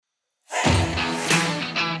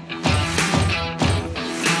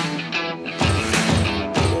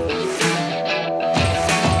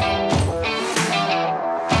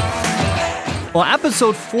Well,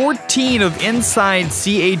 episode 14 of Inside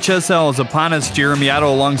CHSL is upon us. Jeremy Otto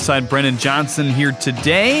alongside Brennan Johnson here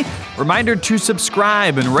today. Reminder to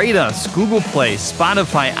subscribe and rate us. Google Play,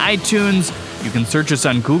 Spotify, iTunes. You can search us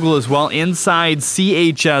on Google as well, Inside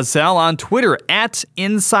CHSL. On Twitter, at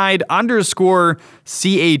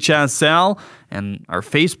Inside_CHSL. And our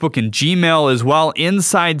Facebook and Gmail as well,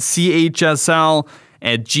 Inside CHSL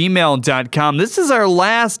at gmail.com. This is our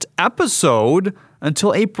last episode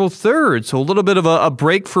until April 3rd. So a little bit of a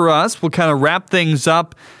break for us. We'll kind of wrap things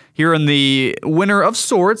up here in the winter of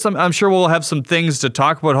sorts. I'm sure we'll have some things to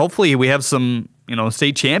talk about. Hopefully we have some,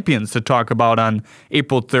 state champions to talk about on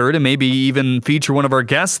April 3rd and maybe even feature one of our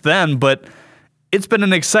guests then. But it's been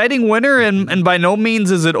an exciting winter and by no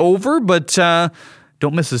means is it over, but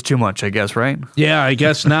don't miss us too much, I guess, right? Yeah, I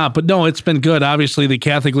guess not. But no, it's been good. Obviously, the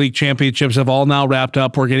Catholic League championships have all now wrapped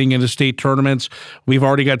up. We're getting into state tournaments. We've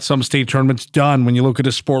already got some state tournaments done when you look at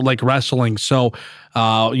a sport like wrestling. So,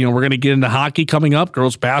 we're going to get into hockey coming up,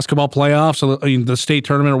 girls basketball playoffs. So, the state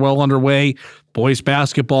tournament are well underway. Boys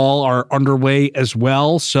basketball are underway as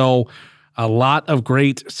well. So, a lot of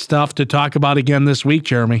great stuff to talk about again this week,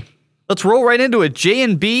 Jeremy. Let's roll right into it.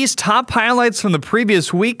 J&B's top highlights from the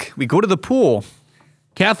previous week. We go to the pool.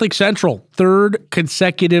 Catholic Central, third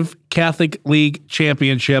consecutive Catholic League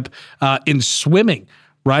championship in swimming,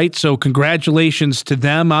 right? So congratulations to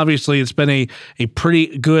them. Obviously, it's been a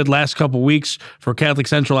pretty good last couple weeks for Catholic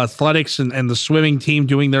Central Athletics and the swimming team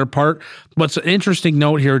doing their part. What's an interesting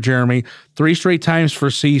note here, Jeremy, 3 straight times for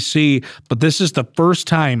CC, but this is the first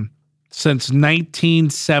time since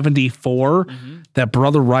 1974 that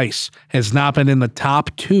Brother Rice has not been in the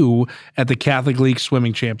top 2 at the Catholic League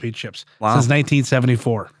Swimming Championships since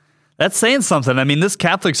 1974. That's saying something. I mean, this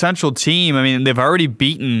Catholic Central team, they've already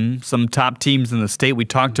beaten some top teams in the state. We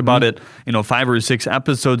talked about it, 5 or 6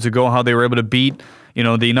 episodes ago, how they were able to beat,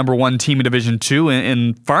 the number 1 team in Division II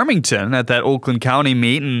in Farmington at that Oakland County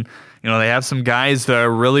meet. And, they have some guys that are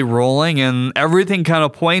really rolling, and everything kind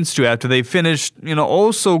of points to after they finished,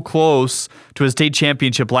 so close to a state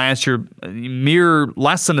championship last year, mere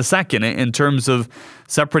less than a second in terms of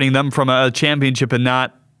separating them from a championship and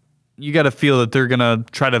not. You got to feel that they're going to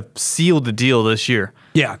try to seal the deal this year.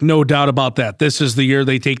 Yeah, no doubt about that. This is the year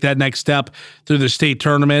they take that next step through the state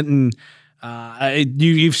tournament, and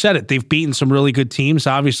you've said it. They've beaten some really good teams.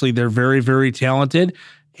 Obviously, they're very, very talented.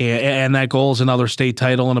 And that goal is another state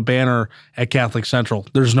title and a banner at Catholic Central.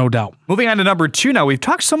 There's no doubt. Moving on to number 2 now. We've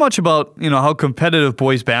talked so much about, how competitive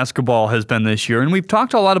boys basketball has been this year, and we've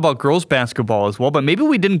talked a lot about girls basketball as well, but maybe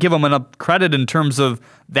we didn't give them enough credit in terms of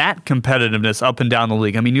that competitiveness up and down the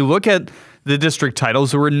league. You look at the district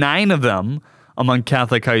titles, there were 9 of them among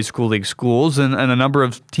Catholic High School League schools and a number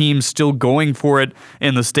of teams still going for it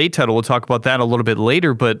in the state title. We'll talk about that a little bit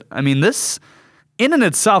later, but this in and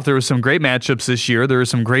itself, there were some great matchups this year. There were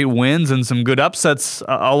some great wins and some good upsets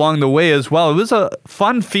along the way as well. It was a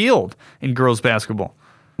fun field in girls basketball.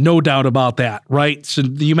 No doubt about that, right? So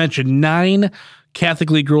you mentioned 9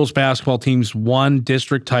 Catholic League girls basketball teams won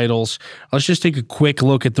district titles. Let's just take a quick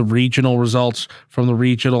look at the regional results from the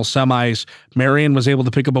regional semis. Marion was able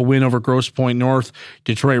to pick up a win over Grosse Pointe North.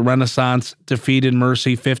 Detroit Renaissance defeated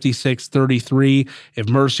Mercy 56-33. If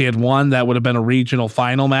Mercy had won, that would have been a regional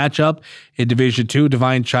final matchup. In Division II,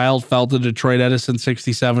 Divine Child fell to Detroit Edison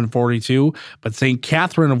 67-42, but St.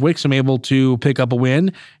 Catherine of Wixom able to pick up a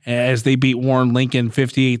win as they beat Warren Lincoln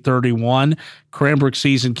 58-31. Cranbrook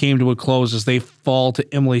season came to a close as they fall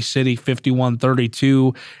to Emily City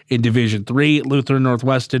 51-32. In Division III, Lutheran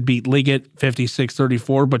Northwested beat Liggett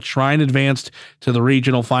 56-34, but Shrine advanced to the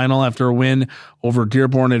regional final after a win over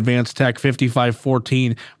Dearborn Advanced Tech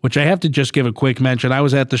 55-14, which I have to just give a quick mention. I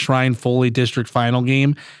was at the Shrine Foley District Final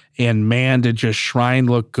game, and man, did just Shrine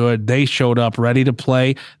look good. They showed up ready to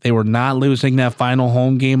play. They were not losing that final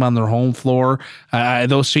home game on their home floor.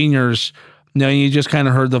 Those seniors, you just kind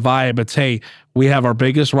of heard the vibe. It's, hey, we have our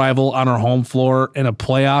biggest rival on our home floor in a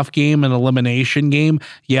playoff game, an elimination game.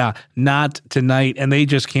 Yeah, not tonight. And they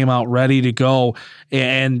just came out ready to go.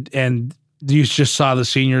 And you just saw the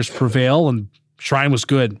seniors prevail, and Shrine was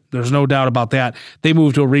good. There's no doubt about that. They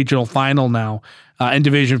moved to a regional final now. In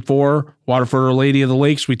Division IV, Waterford Our Lady of the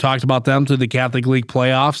Lakes, we talked about them through the Catholic League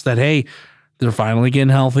playoffs, that, hey, they're finally getting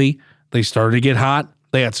healthy. They started to get hot.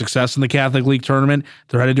 They had success in the Catholic League tournament.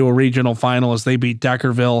 They're headed to a regional final as they beat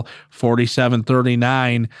Deckerville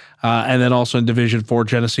 47-39. And then also in Division IV,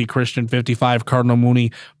 Genesee Christian 55, Cardinal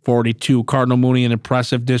Mooney 42. Cardinal Mooney, an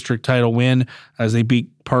impressive district title win as they beat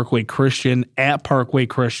Parkway Christian at Parkway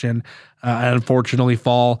Christian and unfortunately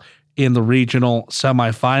fall in the regional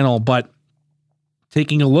semifinal. But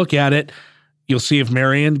taking a look at it, you'll see if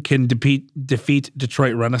Marion can defeat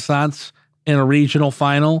Detroit Renaissance in a regional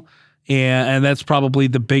final, and that's probably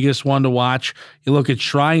the biggest one to watch. You look at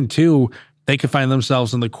Shrine too; they can find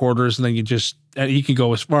themselves in the quarters, and then you can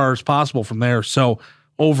go as far as possible from there. So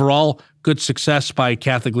overall, good success by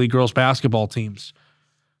Catholic League girls basketball teams.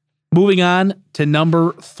 Moving on to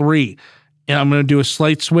number 3. And I'm going to do a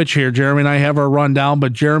slight switch here. Jeremy and I have our rundown,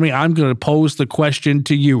 but Jeremy, I'm going to pose the question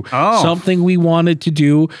to you. Something we wanted to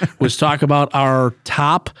do was talk about our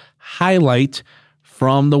top highlight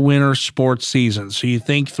from the winter sports season. So you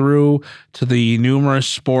think through to the numerous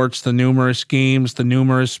sports, the numerous games, the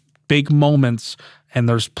numerous big moments, and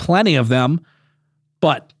there's plenty of them,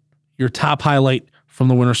 but your top highlight from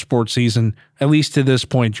the winter sports season, at least to this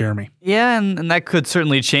point, Jeremy. Yeah, and that could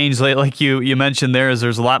certainly change, like you mentioned there, as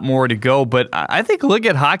there's a lot more to go. But I think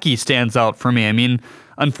Liggett hockey stands out for me. I mean,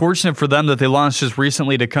 unfortunate for them that they lost just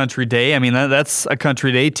recently to Country Day. I mean, that's a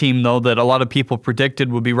Country Day team, though, that a lot of people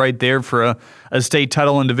predicted would be right there for a state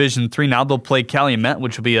title in Division III. Now they'll play Calumet,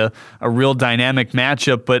 which will be a real dynamic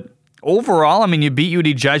matchup. But overall, I mean, you beat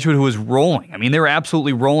UD Jesuit, who was rolling. I mean, they were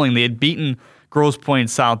absolutely rolling. They had beaten Grosse Pointe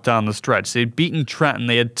South down the stretch. They had beaten Trenton.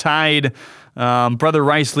 They had tied Brother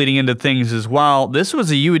Rice leading into things as well. This was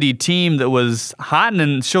a UD team that was hot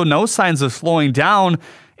and showed no signs of slowing down.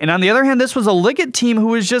 And on the other hand, this was a Liggett team who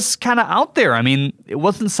was just kind of out there. I mean, it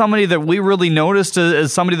wasn't somebody that we really noticed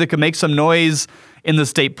as somebody that could make some noise in the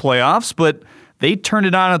state playoffs, but they turned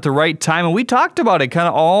it on at the right time. And we talked about it kind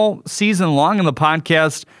of all season long in the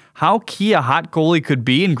podcast, how key a hot goalie could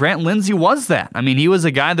be, and Grant Lindsay was that. I mean, he was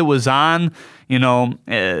a guy that was on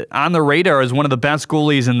the radar as one of the best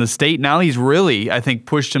goalies in the state. Now he's really, I think,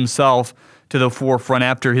 pushed himself to the forefront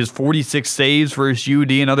after his 46 saves versus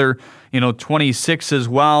UD, another 26 as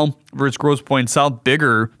well versus Grosse Pointe South,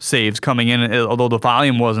 bigger saves coming in, although the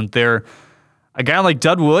volume wasn't there. A guy like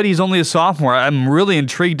Dud Wood, he's only a sophomore. I'm really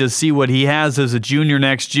intrigued to see what he has as a junior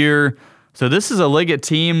next year. So this is a Liggett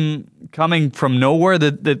team coming from nowhere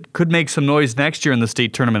that could make some noise next year in the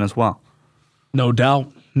state tournament as well. No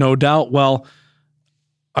doubt. Well,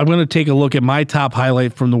 I'm going to take a look at my top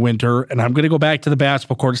highlight from the winter, and I'm going to go back to the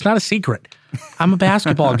basketball court. It's not a secret. I'm a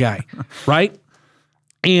basketball guy, right?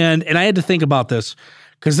 And I had to think about this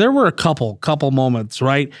because there were a couple moments,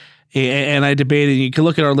 right? And I debated. You could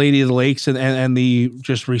look at Our Lady of the Lakes and the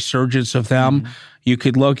just resurgence of them. Mm-hmm. You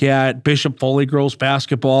could look at Bishop Foley girls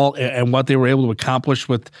basketball and what they were able to accomplish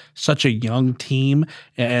with such a young team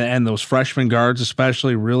and those freshman guards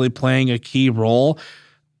especially really playing a key role.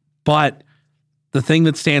 But the thing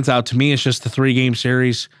that stands out to me is just the 3-game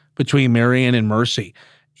series between Marian and Mercy.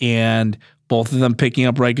 And both of them picking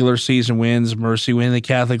up regular season wins. Mercy winning the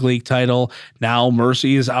Catholic League title. Now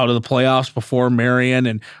Mercy is out of the playoffs before Marian,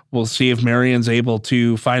 and we'll see if Marian's able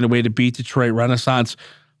to find a way to beat Detroit Renaissance.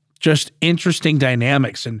 Just interesting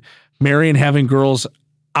dynamics, and Marian having girls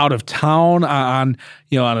out of town on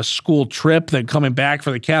a school trip, then coming back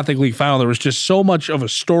for the Catholic League final. There was just so much of a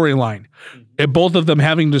storyline, and both of them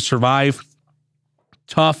having to survive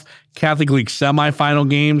tough Catholic League semifinal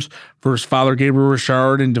games versus Father Gabriel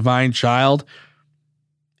Richard and Divine Child.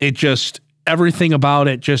 It just, everything about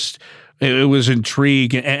it just, it was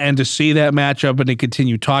intrigue, and to see that matchup and to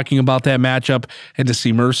continue talking about that matchup and to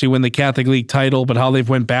see Mercy win the Catholic League title, but how they've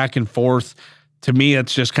went back and forth, to me,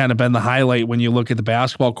 it's just kind of been the highlight when you look at the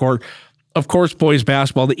basketball court. Of course, boys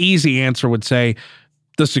basketball, the easy answer would say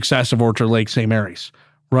the success of Orchard Lake St. Mary's,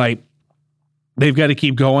 right? They've got to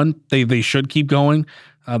keep going. They should keep going.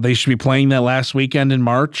 They should be playing that last weekend in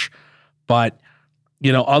March. But,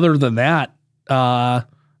 other than that,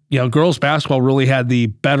 girls basketball really had the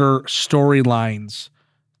better storylines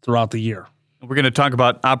throughout the year. We're going to talk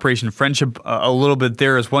about Operation Friendship a little bit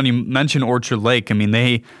there as well. You mentioned Orchard Lake. I mean,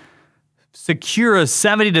 they secure a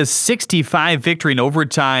 70-65 victory in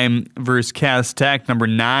overtime versus Cass Tech. Number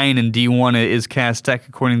 9 in D1 is Cass Tech,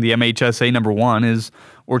 according to the MHSA. Number 1 is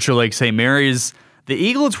Orchard Lake St. Mary's. The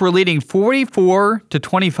Eagles were leading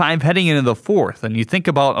 44-25 heading into the fourth. And you think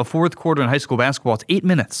about a fourth quarter in high school basketball, it's 8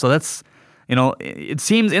 minutes. So that's, it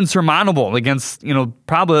seems insurmountable against,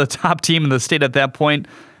 probably the top team in the state at that point.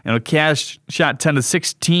 Cass shot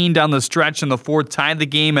 10-16 down the stretch in the fourth, tied the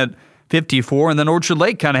game at 54. And then Orchard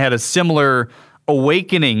Lake kind of had a similar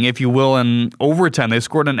awakening, if you will, in overtime. They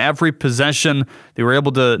scored on every possession. They were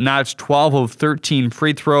able to notch 12 of 13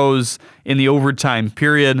 free throws in the overtime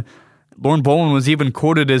period. Lauren Bowen was even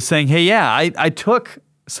quoted as saying, hey, yeah, I took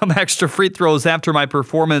some extra free throws after my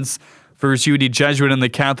performance versus UD Jesuit in the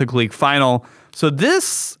Catholic League final. So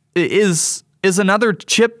this is is another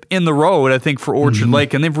chip in the road, I think, for Orchard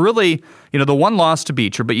Lake. And they've really, the one loss to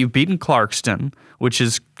Beecher, but you've beaten Clarkston, which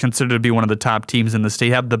is considered to be one of the top teams in the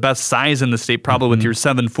state, have the best size in the state, probably with your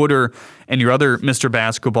 7-footer and your other Mr.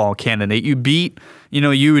 Basketball candidate. You beat,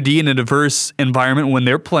 UD in a diverse environment when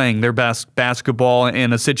they're playing their best basketball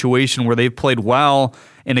in a situation where they've played well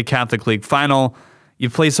in a Catholic League final.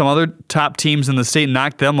 You play some other top teams in the state and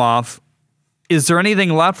knock them off. Is there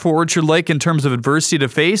anything left for Orchard Lake in terms of adversity to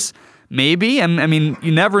face? Maybe. And I mean,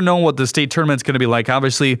 you never know what the state tournament's going to be like.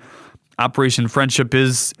 Obviously, Operation Friendship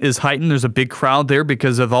is heightened. There's a big crowd there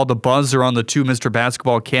because of all the buzz around the two Mr.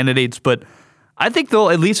 Basketball candidates. But I think they'll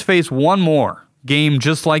at least face one more game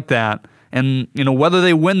just like that. And, whether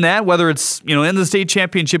they win that, whether it's, in the state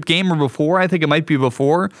championship game or before, I think it might be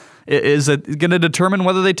before, is it going to determine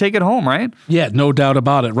whether they take it home, right? Yeah, no doubt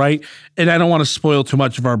about it, right? And I don't want to spoil too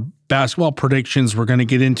much of our basketball predictions we're going to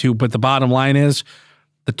get into, but the bottom line is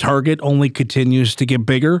the target only continues to get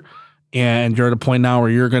bigger, and you're at a point now where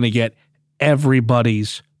you're going to get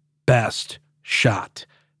everybody's best shot.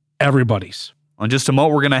 Everybody's. In just a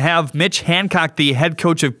moment, we're going to have Mitch Hancock, the head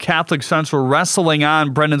coach of Catholic Central Wrestling,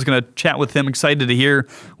 on. Brendan's going to chat with him. Excited to hear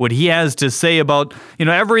what he has to say about,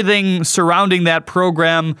 everything surrounding that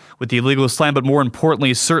program with the illegal slam, but more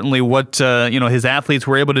importantly, certainly what, his athletes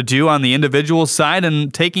were able to do on the individual side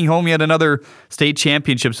and taking home yet another state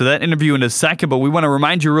championship. So that interview in a second, but we want to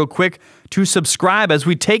remind you real quick to subscribe. As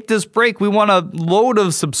we take this break, we want a load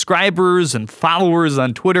of subscribers and followers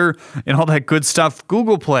on Twitter and all that good stuff.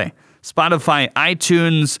 Google Play, Spotify,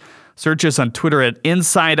 iTunes. Search us on Twitter at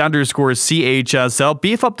inside_CHSL.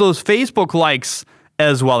 Beef up those Facebook likes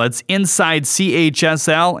as well. It's Inside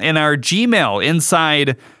CHSL, and our Gmail,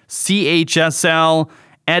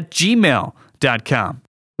 InsideCHSL@gmail.com.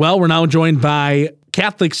 Well, we're now joined by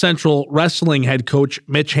Catholic Central Wrestling head coach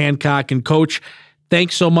Mitch Hancock. And Coach,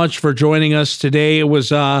 thanks so much for joining us today. It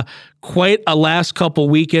was quite a last couple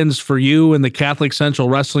weekends for you and the Catholic Central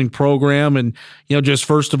Wrestling program. And, just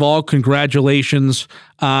first of all, congratulations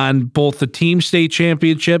on both the team state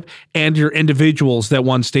championship and your individuals that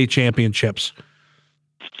won state championships.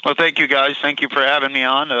 Well, thank you, guys. Thank you for having me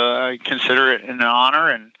on. I consider it an honor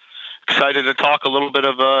and excited to talk a little bit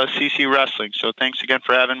of CC Wrestling. So thanks again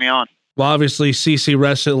for having me on. Well, obviously, CC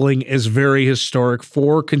Wrestling is very historic.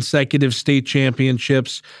 4 consecutive state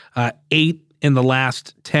championships, 8 in the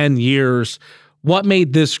last 10 years. What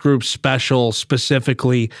made this group special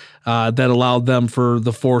specifically that allowed them for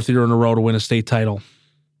the 4th year in a row to win a state title?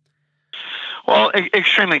 Well,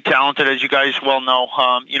 extremely talented, as you guys well know.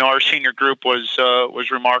 Our senior group was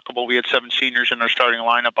remarkable. We had 7 seniors in our starting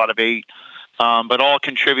lineup out of 8. But all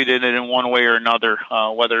contributed in one way or another,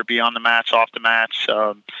 whether it be on the mats, off the mats,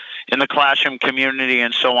 in the classroom community,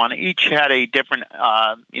 and so on. Each had a different,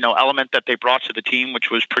 element that they brought to the team,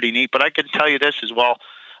 which was pretty neat. But I can tell you this as well.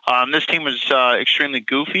 This team was extremely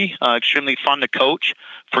goofy, extremely fun to coach,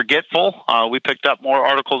 forgetful. We picked up more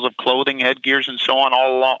articles of clothing, headgears, and so on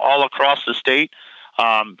all across the state.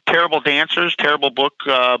 Terrible dancers, terrible book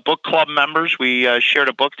club members. We shared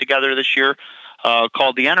a book together this year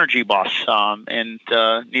called The Energy Bus. And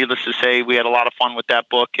needless to say, we had a lot of fun with that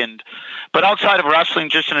book. But outside of wrestling,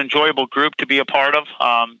 just an enjoyable group to be a part of.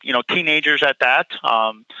 Teenagers at that.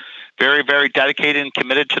 Very, very dedicated and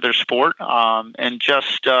committed to their sport. And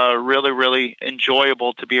just really, really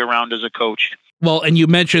enjoyable to be around as a coach. Well, and you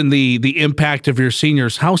mentioned the impact of your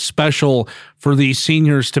seniors. How special for these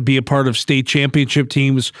seniors to be a part of state championship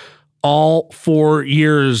teams all 4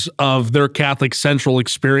 years of their Catholic Central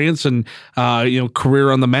experience and career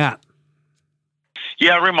on the mat.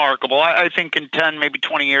 Yeah, remarkable. I think in 10, maybe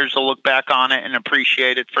 20 years, they'll look back on it and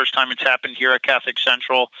appreciate it. First time it's happened here at Catholic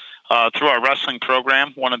Central through our wrestling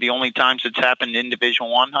program. One of the only times it's happened in Division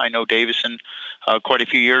I. I know Davison quite a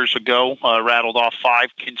few years ago rattled off 5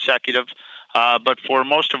 consecutive. But for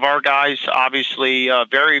most of our guys, obviously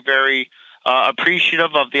very, very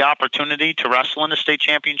appreciative of the opportunity to wrestle in the state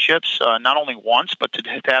championships, not only once, but to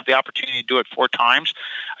have the opportunity to do it 4 times,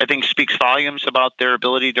 I think speaks volumes about their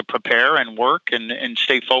ability to prepare and work and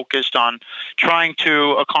stay focused on trying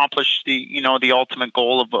to accomplish the ultimate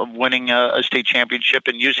goal of winning a state championship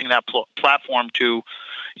and using that platform to,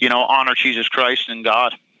 honor Jesus Christ and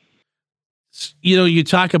God. You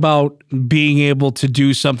talk about being able to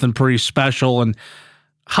do something pretty special, and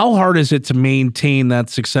how hard is it to maintain that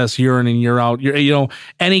success year in and year out?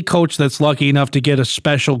 Any coach that's lucky enough to get a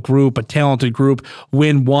special group, a talented group,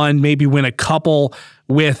 win one, maybe win a couple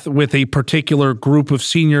with a particular group of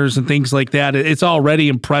seniors and things like that, it's already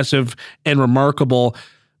impressive and remarkable.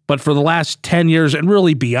 But for the last 10 years and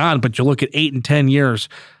really beyond, but you look at 8 and 10 years,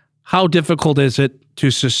 how difficult is it to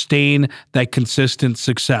sustain that consistent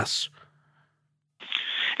success?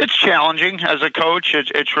 It's challenging as a coach.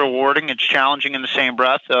 It's rewarding. It's challenging in the same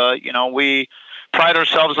breath. We pride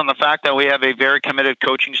ourselves on the fact that we have a very committed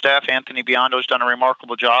coaching staff. Anthony Biondo's done a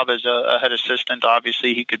remarkable job as a head assistant.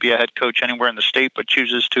 Obviously, he could be a head coach anywhere in the state, but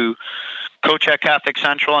chooses to coach at Catholic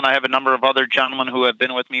Central. And I have a number of other gentlemen who have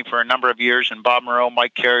been with me for a number of years, and Bob Moreau,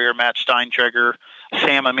 Mike Carrier, Matt Steintrager,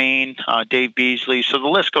 Sam Amin, Dave Beasley. So the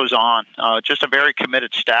list goes on. Just a very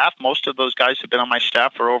committed staff. Most of those guys have been on my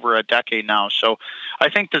staff for over a decade now. So I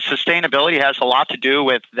think the sustainability has a lot to do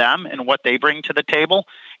with them and what they bring to the table.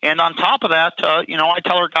 And on top of that, I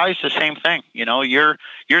tell our guys the same thing. Your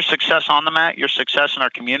success on the mat, your success in our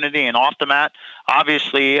community and off the mat,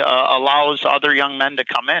 obviously allows other young men to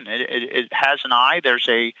come in. It has an eye. There's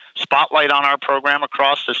a spotlight on our program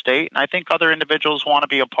across the state, and I think other individuals want to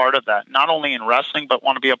be a part of that, not only in wrestling, but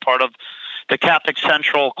want to be a part of the Catholic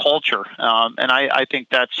Central culture. And I think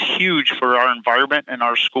that's huge for our environment and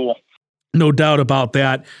our school. No doubt about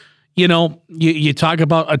that. You talk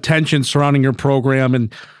about attention surrounding your program,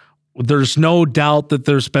 and there's no doubt that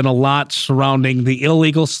there's been a lot surrounding the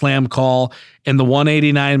illegal slam call and the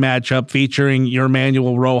 189 matchup featuring your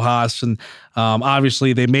Manuel Rojas. And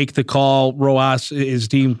obviously they make the call. Rojas is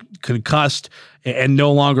deemed concussed and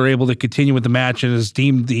no longer able to continue with the match and is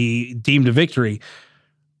deemed a victory.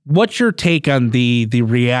 What's your take on the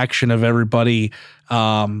reaction of everybody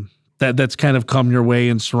that's kind of come your way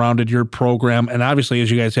and surrounded your program? And obviously, as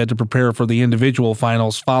you guys had to prepare for the individual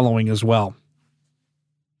finals following as well.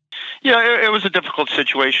 Yeah, it was a difficult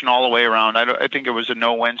situation all the way around. I think it was a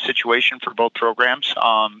no-win situation for both programs,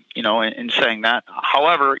 in saying that.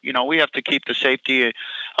 However, we have to keep the safety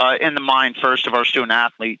in the mind first of our student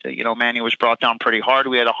athlete. Manny was brought down pretty hard.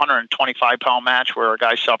 We had a 125-pound match where a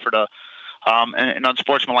guy suffered an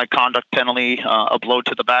unsportsmanlike conduct penalty, a blow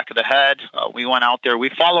to the back of the head. We went out there. We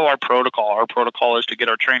follow our protocol. Our protocol is to get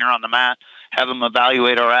our trainer on the mat, have him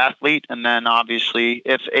evaluate our athlete, and then obviously,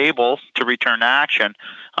 if able, to return to action.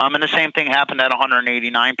 And the same thing happened at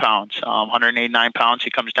 189 pounds. 189 pounds, he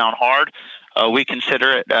comes down hard. We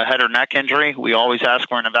consider it a head or neck injury. We always ask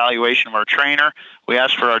for an evaluation of our trainer. We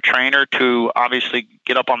asked for our trainer to obviously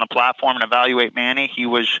get up on the platform and evaluate Manny. He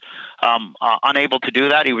was unable to do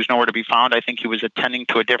that. He was nowhere to be found. I think he was attending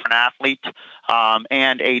to a different athlete.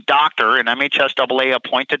 And a doctor, an MHSAA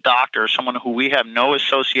appointed doctor, someone who we have no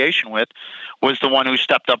association with, was the one who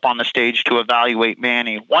stepped up on the stage to evaluate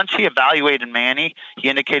Manny. Once he evaluated Manny, he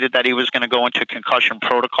indicated that he was going to go into concussion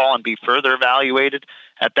protocol and be further evaluated.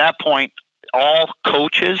 At that point, all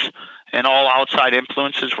coaches and all outside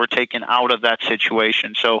influences were taken out of that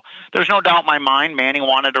situation. So there's no doubt in my mind, Manny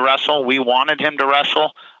wanted to wrestle. We wanted him to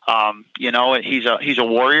wrestle. He's a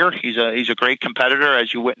warrior. He's a great competitor,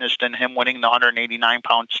 as you witnessed in him winning the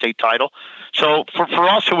 189-pound state title. So for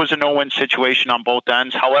us, it was a no-win situation on both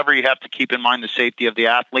ends. However, you have to keep in mind the safety of the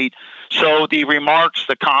athlete. So the remarks,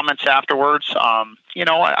 the comments afterwards,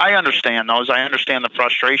 I understand those. I understand the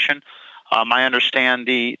frustration. I understand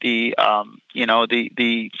the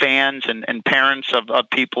fans and parents of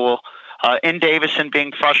people in Davison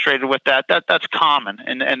being frustrated with that. That's common,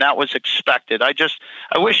 and that was expected. I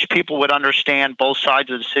wish people would understand both sides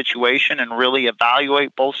of the situation and really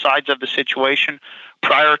evaluate both sides of the situation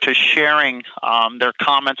prior to sharing their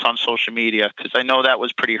comments on social media, because I know that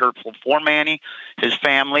was pretty hurtful for Manny, his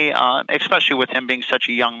family, especially with him being such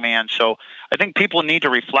a young man. So I think people need to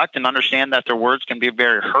reflect and understand that their words can be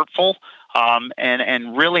very hurtful.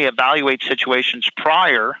 And really evaluate situations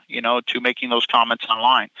prior, to making those comments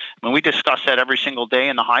online. I mean, we discuss that every single day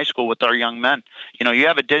in the high school with our young men. You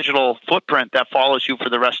have a digital footprint that follows you for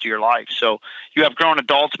the rest of your life. So you have grown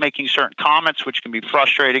adults making certain comments, which can be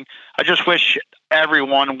frustrating. I just wish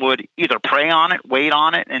everyone would either pray on it, wait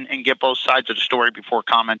on it, and get both sides of the story before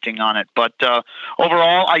commenting on it. But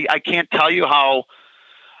overall, I can't tell you how...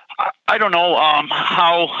 I don't know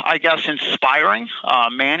how, I guess, inspiring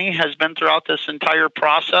Manny has been throughout this entire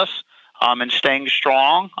process and staying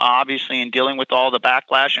strong, obviously, in dealing with all the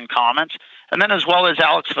backlash and comments. And then as well as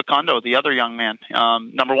Alex Facundo, the other young man,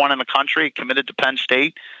 number one in the country, committed to Penn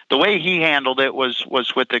State. The way he handled it was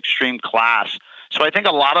with extreme class. So I think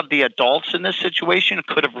a lot of the adults in this situation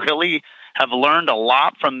could have really have learned a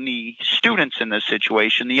lot from the students in this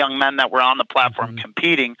situation, the young men that were on the platform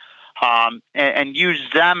competing. And use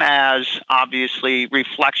them as, obviously,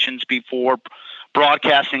 reflections before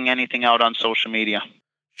broadcasting anything out on social media.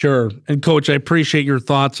 Sure. And, Coach, I appreciate your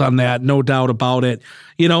thoughts on that. No doubt about it.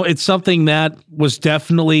 It's something that was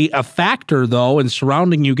definitely a factor, though, in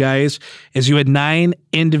surrounding you guys, as you had 9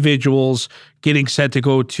 individuals getting set to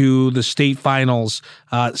go to the state finals.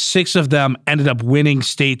 6 of them ended up winning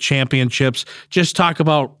state championships. Just talk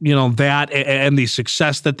about, that and the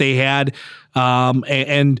success that they had,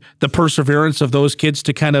 and the perseverance of those kids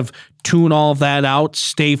to kind of tune all of that out,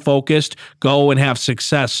 stay focused, go and have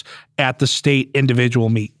success at the state individual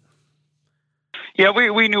meet. Yeah,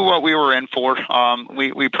 we knew what we were in for.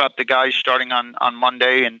 We prepped the guys starting on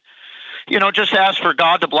Monday, and just asked for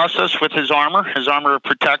God to bless us with His armor of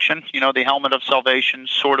protection. The helmet of salvation,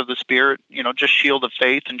 sword of the Spirit. Just shield of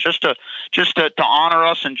faith, and just to honor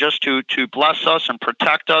us, and just to bless us and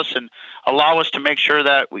protect us, and allow us to make sure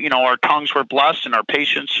that our tongues were blessed and our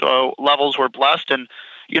patience levels were blessed, and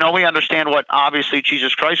we understand what obviously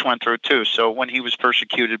Jesus Christ went through too. So when He was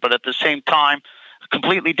persecuted, but at the same time, a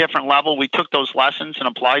completely different level. We took those lessons and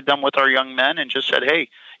applied them with our young men, and just said, hey,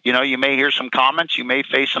 you may hear some comments, you may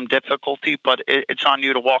face some difficulty, but it's on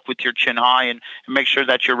you to walk with your chin high and make sure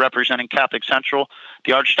that you're representing Catholic Central,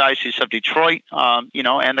 the Archdiocese of Detroit,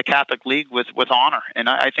 and the Catholic League with honor. And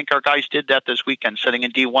I think our guys did that this weekend, setting a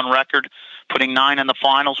D1 record, putting 9 in the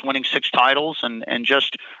finals, winning 6 titles, and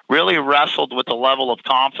just really wrestled with a level of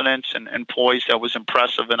confidence and poise that was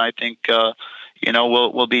impressive. And I think,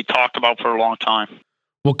 will be talked about for a long time.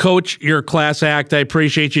 Well, Coach, you're a class act. I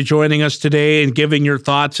appreciate you joining us today and giving your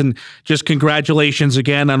thoughts, and just congratulations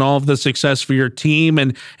again on all of the success for your team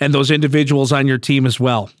and those individuals on your team as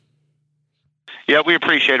well. Yeah, we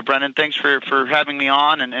appreciate it, Brendan. Thanks for having me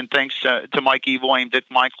on, and thanks to Mike Evoy and Dick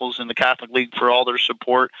Michaels and the Catholic League for all their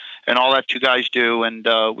support and all that you guys do. And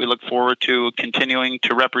we look forward to continuing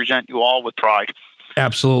to represent you all with pride.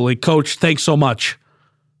 Absolutely. Coach, thanks so much.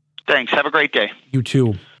 Thanks. Have a great day. You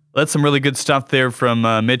too. That's some really good stuff there from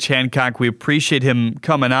Mitch Hancock. We appreciate him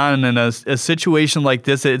coming on in a situation like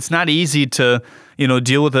this. It's not easy to,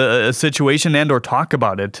 deal with a situation and or talk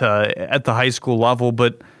about it at the high school level.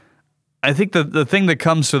 But I think the thing that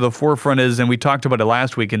comes to the forefront is, and we talked about it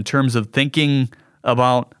last week, in terms of thinking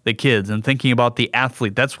about the kids and thinking about the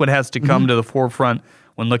athlete. That's what has to come to the forefront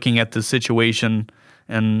when looking at the situation.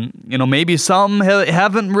 And, maybe some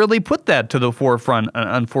haven't really put that to the forefront,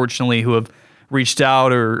 unfortunately, who have reached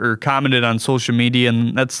out or commented on social media,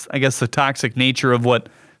 and that's, I guess, the toxic nature of what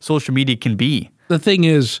social media can be. The thing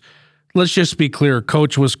is, let's just be clear,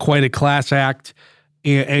 Coach was quite a class act,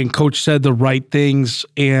 and Coach said the right things,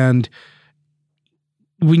 and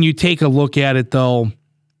when you take a look at it, though,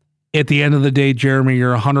 at the end of the day, Jeremy,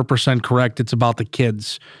 you're 100% correct. It's about the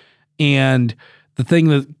kids. And the thing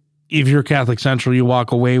that, if you're Catholic Central, you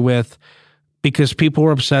walk away with, because people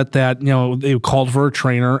were upset that, they called for a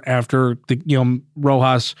trainer after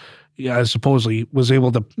Rojas supposedly was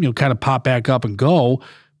able to, kind of pop back up and go,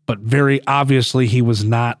 but very obviously he was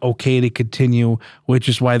not okay to continue, which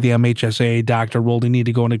is why the MHSA doctor ruled he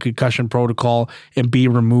needed to go into concussion protocol and be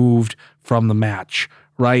removed from the match,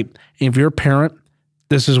 right? And if you're a parent,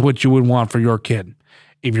 this is what you would want for your kid.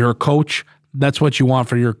 If you're a coach, that's what you want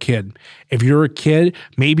for your kid. If you're a kid,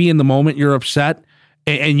 maybe in the moment you're upset,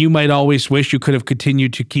 and you might always wish you could have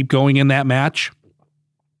continued to keep going in that match,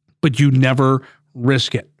 but you never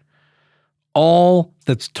risk it. All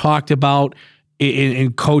that's talked about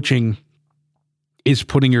in coaching is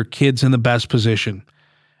putting your kids in the best position.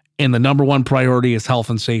 And the number one priority is health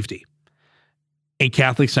and safety. And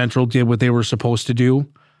Catholic Central did what they were supposed to do.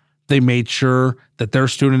 They made sure that their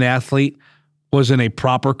student athlete was in a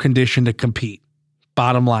proper condition to compete.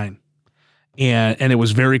 Bottom line. And it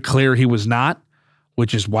was very clear he was not,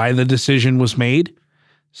 which is why the decision was made.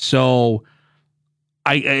 So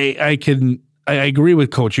I agree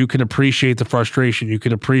with Coach. You can appreciate the frustration. You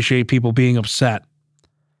can appreciate people being upset.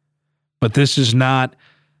 But this is not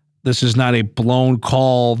a blown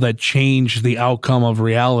call that changed the outcome of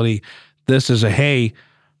reality. This is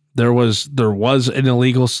there was an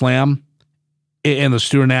illegal slam, and the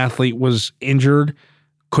student athlete was injured,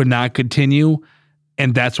 could not continue,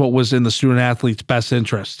 and that's what was in the student athlete's best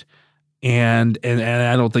interest. And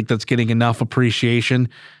I don't think that's getting enough appreciation.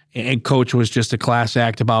 And Coach was just a class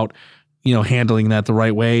act about, handling that the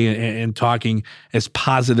right way and talking as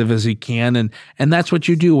positive as he can. And that's what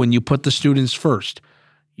you do when you put the students first.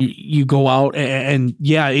 You go out and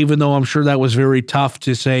even though I'm sure that was very tough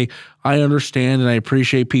to say, I understand and I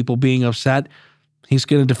appreciate people being upset, he's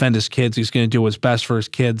going to defend his kids. He's going to do what's best for his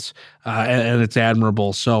kids. And it's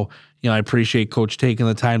admirable. So, I appreciate Coach taking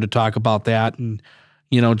the time to talk about that. And,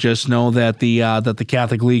 just know that the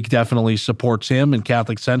Catholic League definitely supports him and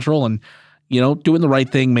Catholic Central, and doing the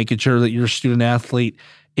right thing, making sure that your student athlete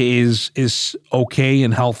is okay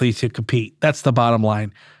and healthy to compete. That's the bottom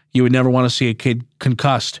line. You would never want to see a kid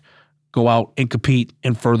concussed go out and compete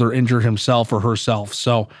and further injure himself or herself.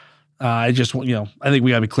 So I think we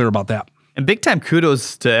got to be clear about that. And big time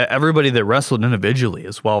kudos to everybody that wrestled individually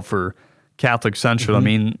as well for Catholic Central. I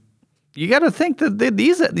mean, you got to think that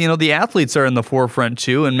the athletes are in the forefront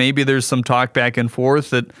too, and maybe there's some talk back and forth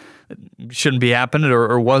that shouldn't be happening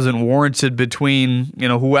or wasn't warranted between,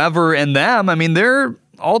 whoever and them. I mean, they're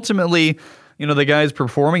ultimately, the guys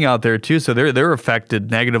performing out there too, so they're affected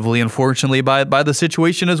negatively, unfortunately, by the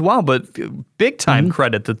situation as well. But big time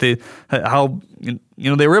credit that they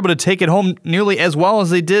were able to take it home nearly as well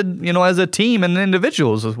as they did, as a team and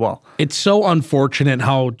individuals as well. It's so unfortunate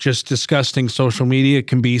how just disgusting social media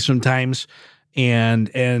can be sometimes,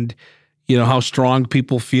 and how strong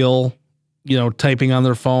people feel, typing on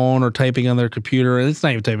their phone or typing on their computer. And it's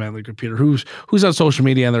not even typing on their computer. Who's on social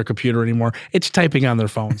media on their computer anymore? It's typing on their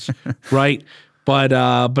phones, right? But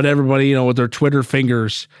everybody, with their Twitter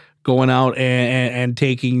fingers going out and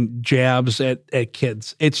taking jabs at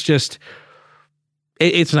kids. It's just,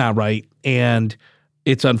 it's not right. And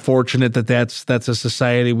it's unfortunate that that's a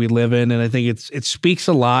society we live in. And I think it speaks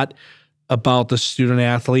a lot about the student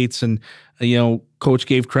athletes. And, Coach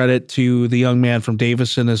gave credit to the young man from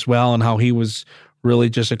Davison as well, and how he was really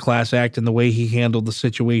just a class act in the way he handled the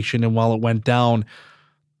situation and while it went down.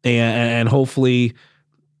 And hopefully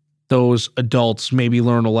those adults maybe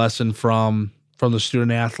learn a lesson from the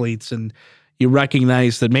student athletes, and you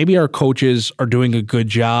recognize that maybe our coaches are doing a good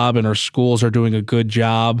job and our schools are doing a good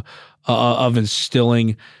job of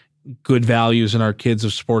instilling good values in our kids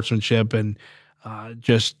of sportsmanship and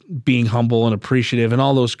just being humble and appreciative and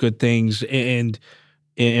all those good things. And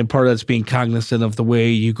part of that's being cognizant of the way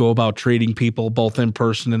you go about treating people, both in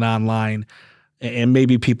person and online. And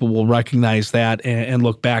maybe people will recognize that and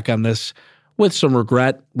look back on this with some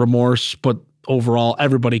regret, remorse, but overall,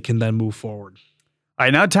 everybody can then move forward. All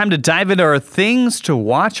right, now time to dive into our things to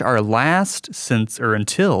watch our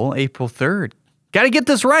until April 3rd. Got to get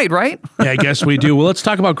this right? Yeah, I guess we do. Well, let's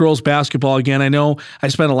talk about girls basketball again. I know I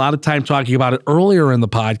spent a lot of time talking about it earlier in the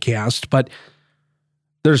podcast, but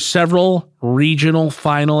there's several regional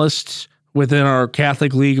finalists within our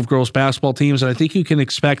Catholic League of girls basketball teams, and I think you can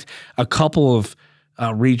expect a couple of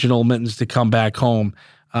regional mittens to come back home.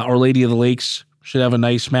 Our Lady of the Lakes should have a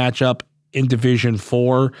nice matchup in Division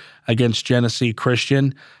 4 against Genesee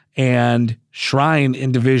Christian. And Shrine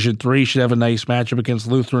in Division 3 should have a nice matchup against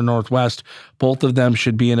Lutheran Northwest. Both of them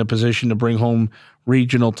should be in a position to bring home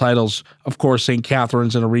regional titles. Of course, St.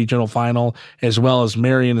 Catherine's in a regional final, as well as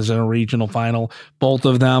Marion is in a regional final. Both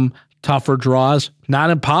of them tougher draws. Not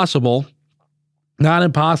impossible,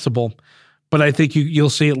 but I think you'll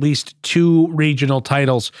see at least 2 regional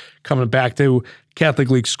titles coming back to Catholic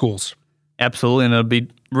League schools. Absolutely, and it'll be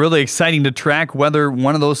really exciting to track whether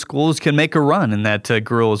one of those schools can make a run in that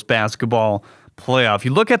girls basketball playoff.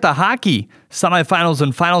 You look at the hockey semifinals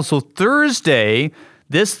and finals. So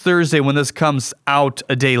this Thursday, when this comes out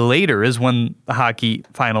a day later, is when the hockey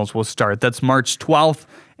finals will start. That's March 12th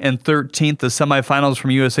and 13th, the semifinals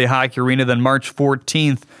from USA Hockey Arena. Then March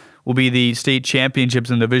 14th will be the state championships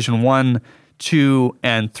in Division 1, 2,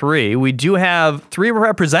 and 3. We do have 3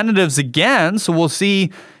 representatives again, so we'll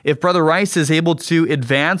see if Brother Rice is able to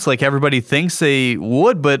advance like everybody thinks they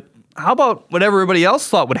would. But how about what everybody else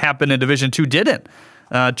thought would happen in Division 2 didn't?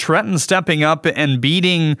 Trenton stepping up and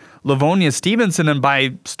beating Livonia Stevenson and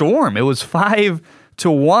by storm. It was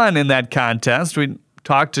 5-1 in that contest. We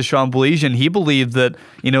talked to Sean Belesian. He believed that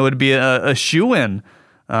it would be a shoe-in.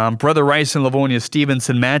 Brother Rice and Livonia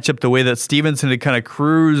Stevenson matchup the way that Stevenson had kind of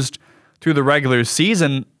cruised through the regular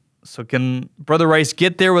season. So can Brother Rice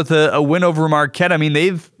get there with a win over Marquette? I mean,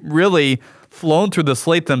 they've really flown through the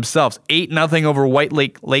slate themselves. 8-0 over White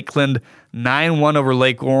Lake Lakeland, 9-1 over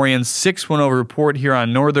Lake Orion, 6-1 over Port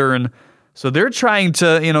Huron Northern. So they're trying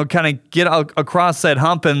to, kind of get across that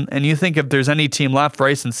hump. And you think if there's any team left,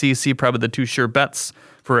 Rice and CC probably the 2 sure bets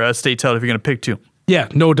for a state title if you're going to pick 2. Yeah,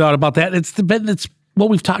 no doubt about that. It's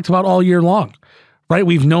what we've talked about all year long. Right,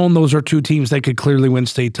 we've known those are 2 teams that could clearly win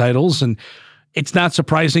state titles, and it's not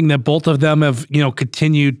surprising that both of them have,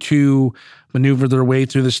 continued to maneuver their way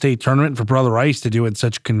through the state tournament. For Brother Rice to do it in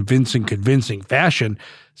such convincing fashion.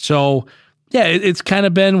 So, yeah, it's kind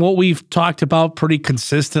of been what we've talked about pretty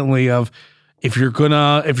consistently. Of if you're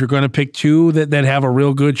gonna pick 2 that have a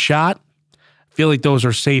real good shot, I feel like those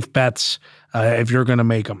are safe bets if you're gonna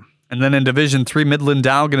make them. And then in Division 3, Midland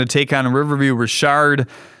Dow going to take on Riverview Richard.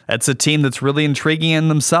 That's a team that's really intriguing in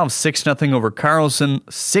themselves. 6-0 over Carlson,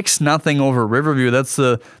 6-0 over Riverview. That's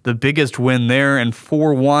the biggest win there. And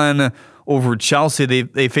 4-1 over Chelsea.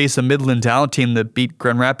 They face a Midland Dow team that beat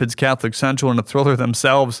Grand Rapids Catholic Central in a thriller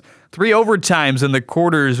themselves. 3 overtimes in the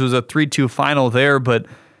quarters. It was a 3-2 final there, but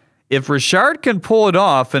if Richard can pull it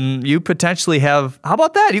off and you potentially have, how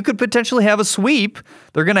about that? You could potentially have a sweep.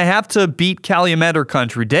 They're going to have to beat Calumet or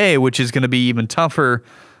Country Day, which is going to be even tougher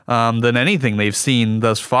than anything they've seen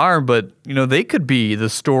thus far. But, they could be the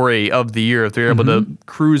story of the year if they're able to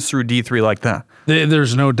cruise through D3 like that.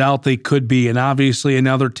 There's no doubt they could be. And obviously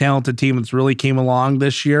another talented team that's really came along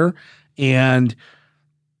this year. And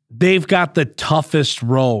they've got the toughest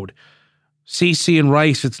road. CC and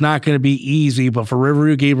Rice, it's not going to be easy, but for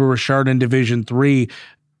Riverview, Gabriel, Richard in Division 3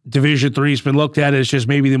 has been looked at as just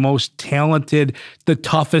maybe the most talented, the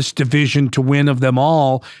toughest division to win of them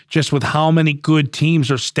all, just with how many good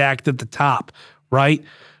teams are stacked at the top, right?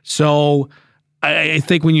 So I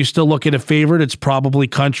think when you still look at a favorite, it's probably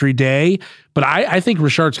Country Day, but I think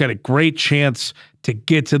Richard's got a great chance to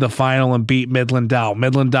get to the final and beat Midland Dow.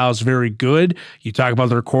 Midland Dow is very good. You talk about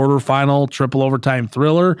their quarterfinal, triple overtime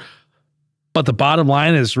thriller, but the bottom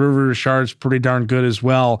line is River Richard's pretty darn good as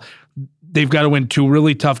well. They've got to win 2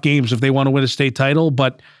 really tough games if they want to win a state title,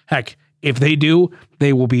 but heck, if they do,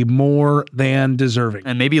 they will be more than deserving.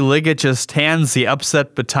 And maybe Liggett just hands the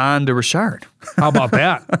upset baton to Richard. How about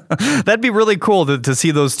that? That'd be really cool to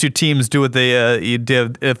see those two teams do what they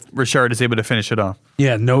did if Richard is able to finish it off.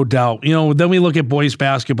 Yeah, no doubt. Then we look at boys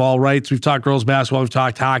basketball, right? So we've talked girls basketball, we've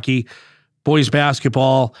talked hockey. Boys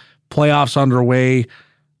basketball, playoffs underway.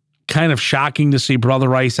 Kind of shocking to see Brother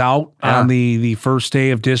Rice out on the first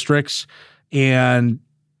day of districts. And,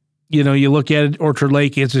 you look at it, Orchard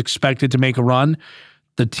Lake is expected to make a run.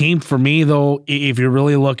 The team for me, though, if you're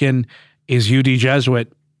really looking, is UD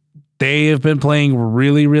Jesuit. They have been playing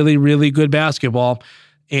really, really, really good basketball.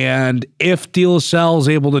 And if De La Salle is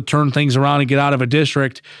able to turn things around and get out of a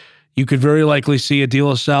district, you could very likely see a De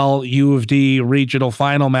La Salle U of D regional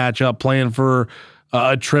final matchup playing for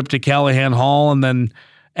a trip to Callahan Hall, and then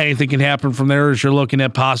anything can happen from there as you're looking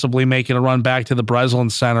at possibly making a run back to the Breslin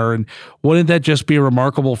Center. And wouldn't that just be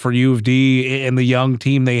remarkable for U of D and the young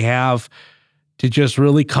team they have to just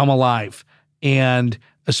really come alive? And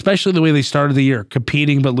especially the way they started the year,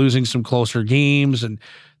 competing but losing some closer games and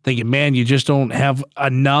thinking, man, you just don't have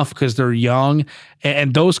enough because they're young.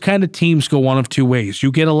 And those kind of teams go one of two ways.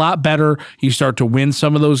 You get a lot better, you start to win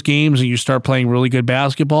some of those games, and you start playing really good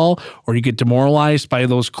basketball, or you get demoralized by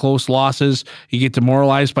those close losses. You get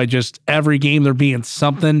demoralized by just every game there being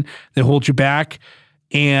something that holds you back,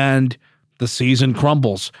 and the season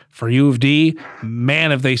crumbles. For U of D, man,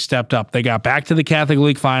 have they stepped up. They got back to the Catholic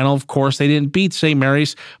League final. Of course, they didn't beat St.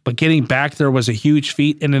 Mary's, but getting back there was a huge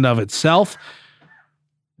feat in and of itself.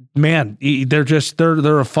 Man,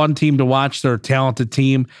 they're a fun team to watch. They're a talented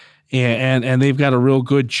team, and they've got a real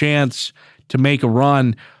good chance to make a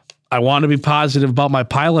run. I want to be positive about my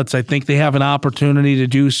Pilots. I think they have an opportunity to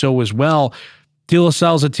do so as well. De La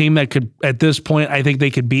Salle's a team that could, at this point, I think they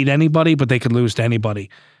could beat anybody, but they could lose to anybody.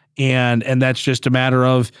 And that's just a matter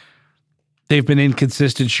of they've been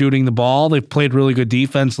inconsistent shooting the ball. They've played really good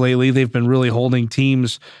defense lately. They've been really holding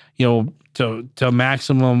teams, to a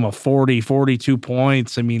maximum of 40, 42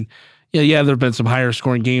 points. I mean, there have been some higher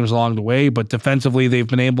scoring games along the way, but defensively they've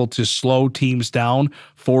been able to slow teams down,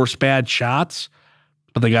 force bad shots,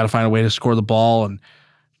 but they got to find a way to score the ball, and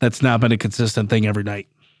that's not been a consistent thing every night.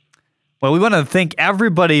 Well, we want to thank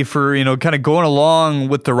everybody for, kind of going along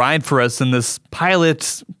with the ride for us in this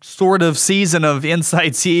pilot sort of season of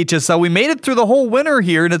Inside CHSL. We made it through the whole winter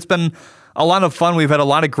here, and it's been a lot of fun. We've had a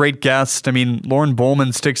lot of great guests. I mean, Lauren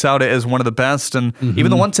Bowman sticks out as one of the best, and even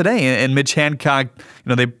the one today, and Mitch Hancock,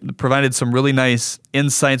 they provided some really nice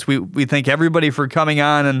insights. We thank everybody for coming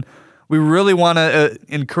on, and we really want to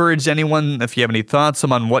encourage anyone, if you have any thoughts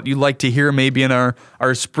on what you'd like to hear maybe in our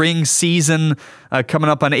spring season coming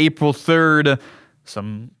up on April 3rd,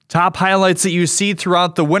 some top highlights that you see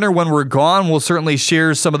throughout the winter when we're gone. We'll certainly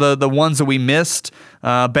share some of the ones that we missed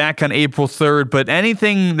back on April 3rd, but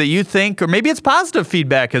anything that you think, or maybe it's positive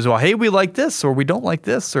feedback as well. Hey, we like this, or we don't like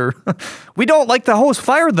this, or we don't like the host,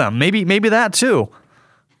 fire them. Maybe that too.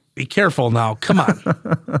 Be careful now. Come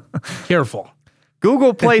on. Careful.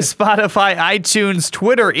 Google Play, Spotify, iTunes,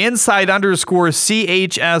 Twitter,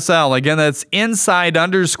 inside_CHSL. Again, that's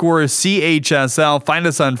inside_CHSL. Find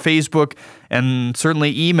us on Facebook and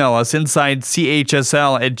certainly email us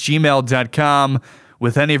insidechsl@gmail.com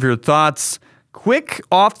with any of your thoughts. Quick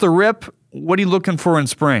off the rip, what are you looking for in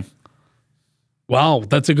spring? Wow,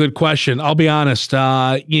 that's a good question. I'll be honest.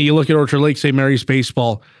 You look at Orchard Lake St. Mary's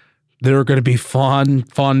baseball, they're going to be fun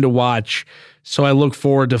to watch. So I look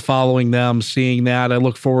forward to following them, seeing that. I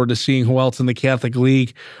look forward to seeing who else in the Catholic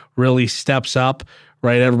League really steps up,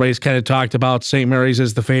 right? Everybody's kind of talked about St. Mary's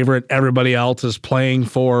as the favorite. Everybody else is playing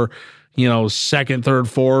for, second, third,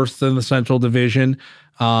 fourth in the Central Division.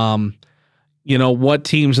 what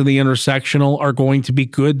teams in the intersectional are going to be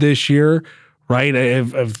good this year, right?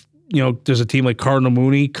 Does a team like Cardinal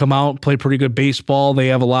Mooney come out and play pretty good baseball? They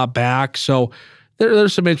have a lot back. So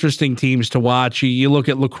there's some interesting teams to watch. You look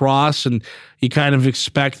at lacrosse and you kind of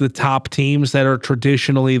expect the top teams that are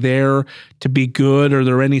traditionally there to be good. Are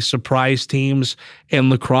there any surprise teams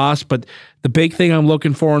in lacrosse? But the big thing I'm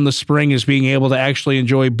looking for in the spring is being able to actually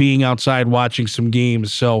enjoy being outside watching some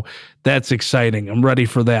games. So that's exciting. I'm ready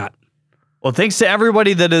for that. Well, thanks to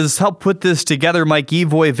everybody that has helped put this together. Mike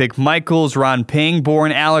Evoy, Vic Michaels, Ron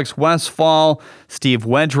Pangborn, Alex Westfall, Steve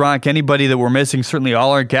Wedgerock, anybody that we're missing, certainly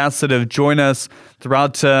all our guests that have joined us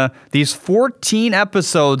throughout these 14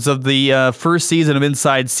 episodes of the first season of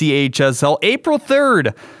Inside CHSL. April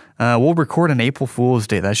 3rd, we'll record on April Fool's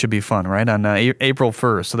Day. That should be fun, right? On April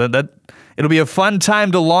 1st. So that it'll be a fun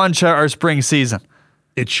time to launch our spring season.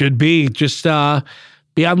 It should be. Just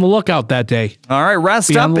be on the lookout that day. All right,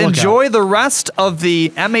 rest up. Enjoy the rest of the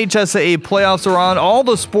MHSAA playoffs around all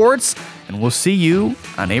the sports, and we'll see you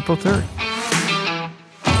on April 3rd.